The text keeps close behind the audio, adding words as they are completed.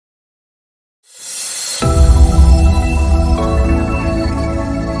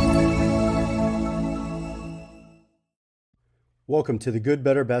Welcome to the Good,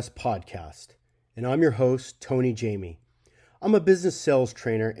 Better, Best podcast, and I'm your host, Tony Jamie. I'm a business sales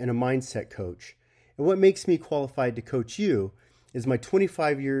trainer and a mindset coach, and what makes me qualified to coach you is my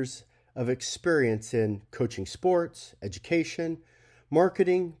 25 years of experience in coaching sports, education,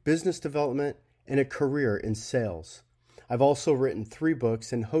 marketing, business development, and a career in sales. I've also written 3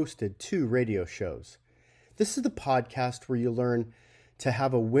 books and hosted 2 radio shows. This is the podcast where you learn to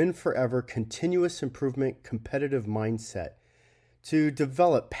have a win forever, continuous improvement, competitive mindset, to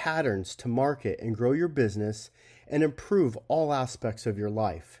develop patterns to market and grow your business and improve all aspects of your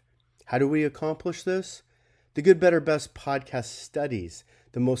life. How do we accomplish this? The Good, Better, Best podcast studies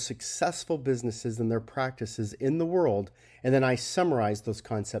the most successful businesses and their practices in the world, and then I summarize those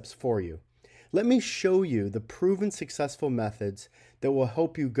concepts for you. Let me show you the proven successful methods that will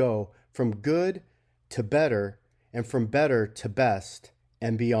help you go from good to better and from better to best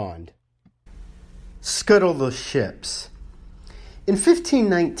and beyond. Scuttle the ships. In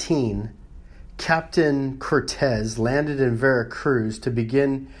 1519, Captain Cortez landed in Veracruz to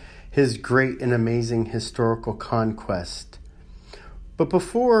begin his great and amazing historical conquest. But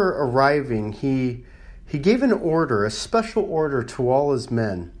before arriving, he gave an order, a special order to all his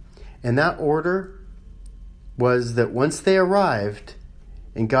men. And that order was that once they arrived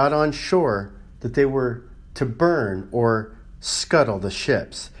and got on shore, that they were to burn or scuttle the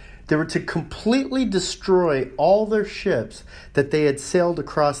ships. They were to completely destroy all their ships that they had sailed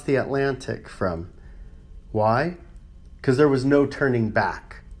across the Atlantic from. Why? Because there was no turning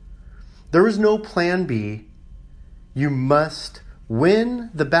back. There was no plan B. You must win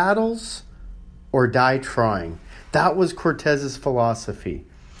the battles or die trying. That was Cortez's philosophy.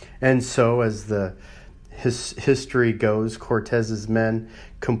 And so, as his history goes, Cortez's men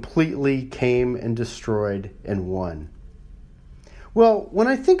completely came and destroyed and won. Well, when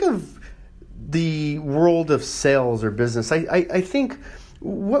I think of the world of sales or business, I think,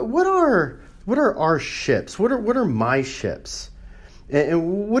 what are our ships? What are my ships?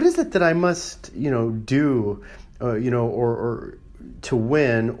 And what is it that I must, do, or to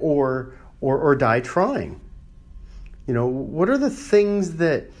win or die trying? What are the things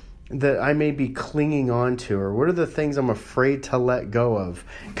that I may be clinging on to, or what are the things I'm afraid to let go of?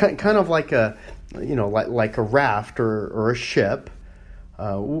 Kind of like a raft or a ship.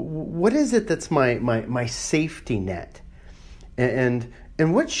 What is it that's my safety net? And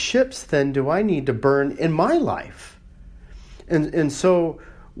what ships then do I need to burn in my life? And so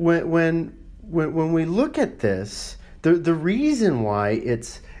when we look at this, the reason why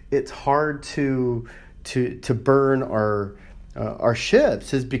it's hard to burn our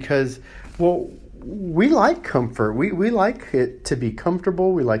ships is because, well, we like comfort. We like it to be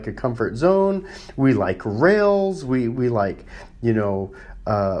comfortable. We like a comfort zone. We like rails. We like,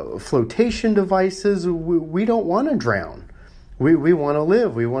 flotation devices. We don't want to drown. We want to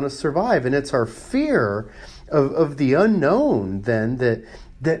live. We want to survive. And it's our fear of the unknown then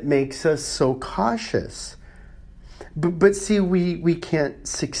that makes us so cautious. But see, we can't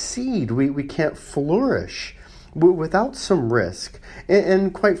succeed. We can't flourish without some risk.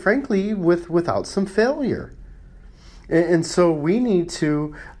 And quite frankly, without some failure. And so we need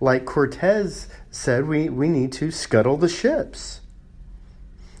to, like Cortez said, we need to scuttle the ships.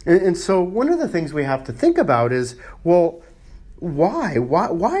 And so one of the things we have to think about is, well, why?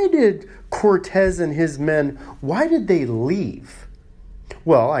 Why did Cortez and his men, why did they leave?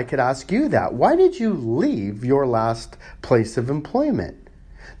 Well, I could ask you that. Why did you leave your last place of employment?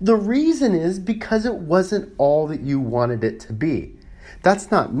 The reason is because it wasn't all that you wanted it to be. That's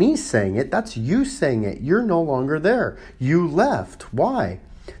not me saying it. That's you saying it. You're no longer there. You left. Why?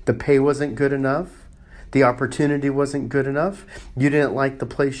 The pay wasn't good enough. The opportunity wasn't good enough. You didn't like the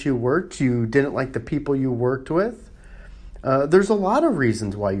place you worked. You didn't like the people you worked with. There's a lot of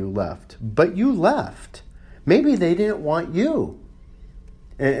reasons why you left, but you left. Maybe they didn't want you.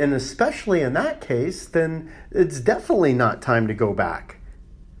 And especially in that case, then it's definitely not time to go back.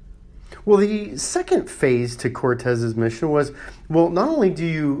 Well, the second phase to Cortez's mission was, well, not only do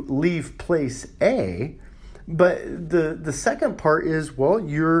you leave place A, but the second part is, well,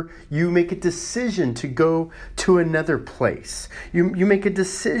 you make a decision to go to another place. You make a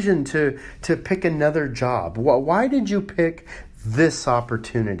decision to pick another job. Why did you pick this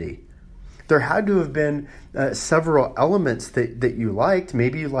opportunity? There had to have been several elements that you liked.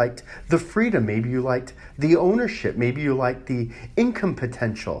 Maybe you liked the freedom. Maybe you liked the ownership. Maybe you liked the income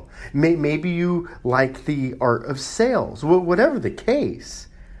potential. Maybe you liked the art of sales. Whatever the case,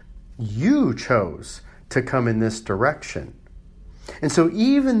 you chose to come in this direction. And so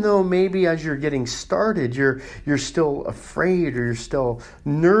even though maybe as you're getting started, you're still afraid or you're still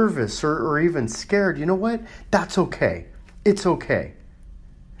nervous or even scared, you know what? That's okay. It's okay.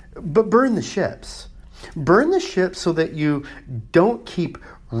 But burn the ships. Burn the ships so that you don't keep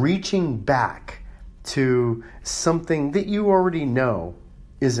reaching back to something that you already know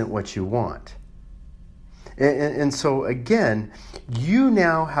isn't what you want. And so again, you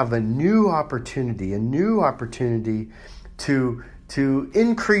now have a new opportunity to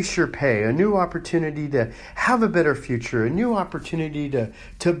increase your pay, a new opportunity to have a better future, a new opportunity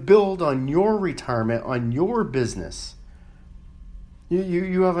to build on your retirement, on your business.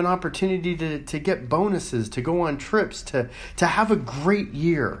 You have an opportunity to get bonuses, to go on trips, to have a great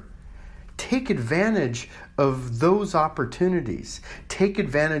year. Take advantage of those opportunities. Take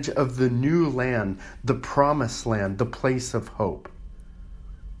advantage of the new land, the promised land, the place of hope.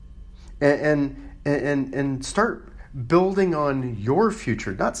 And start building on your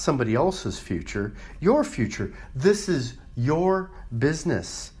future, not somebody else's future, your future. This is your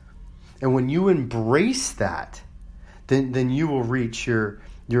business. And when you embrace that, then you will reach your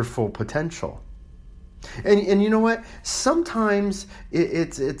full potential. And you know what? Sometimes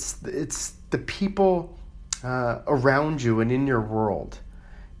it's the people around you and in your world.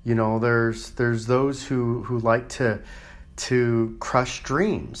 You know, there's those who like to crush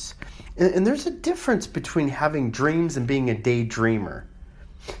dreams. And there's a difference between having dreams and being a daydreamer.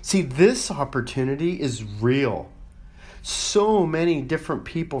 See, this opportunity is real. So many different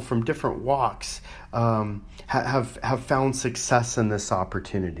people from different walks have found success in this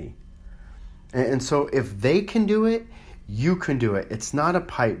opportunity. And so if they can do it, you can do it. It's not a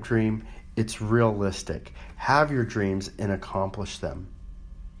pipe dream. It's realistic. Have your dreams and accomplish them.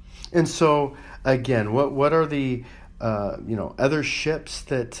 And so, again, what are the other ships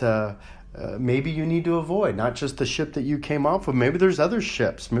that maybe you need to avoid? Not just the ship that you came off of. Maybe there's other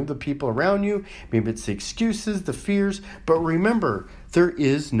ships. Maybe the people around you. Maybe it's the excuses, the fears. But remember, there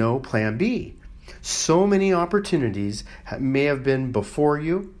is no plan B. So many opportunities may have been before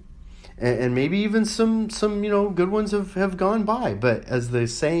you, and maybe even some good ones have gone by. But as the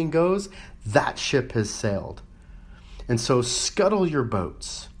saying goes, that ship has sailed. And so scuttle your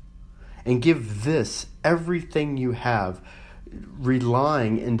boats and give this everything you have,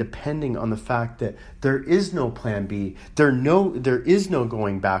 relying and depending on the fact that there is no plan B. There is no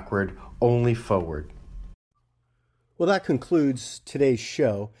going backward, only forward. Well, that concludes today's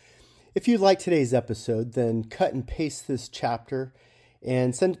show. If you like today's episode, then cut and paste this chapter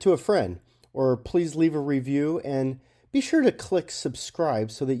and send it to a friend, or please leave a review and be sure to click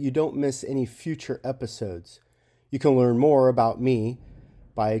subscribe so that you don't miss any future episodes. You can learn more about me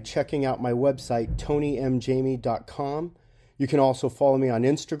by checking out my website, tonymjamie.com. You can also follow me on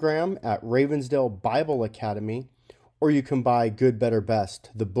Instagram at Ravensdale Bible Academy, or you can buy Good, Better, Best,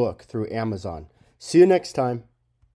 the book, through Amazon. See you next time.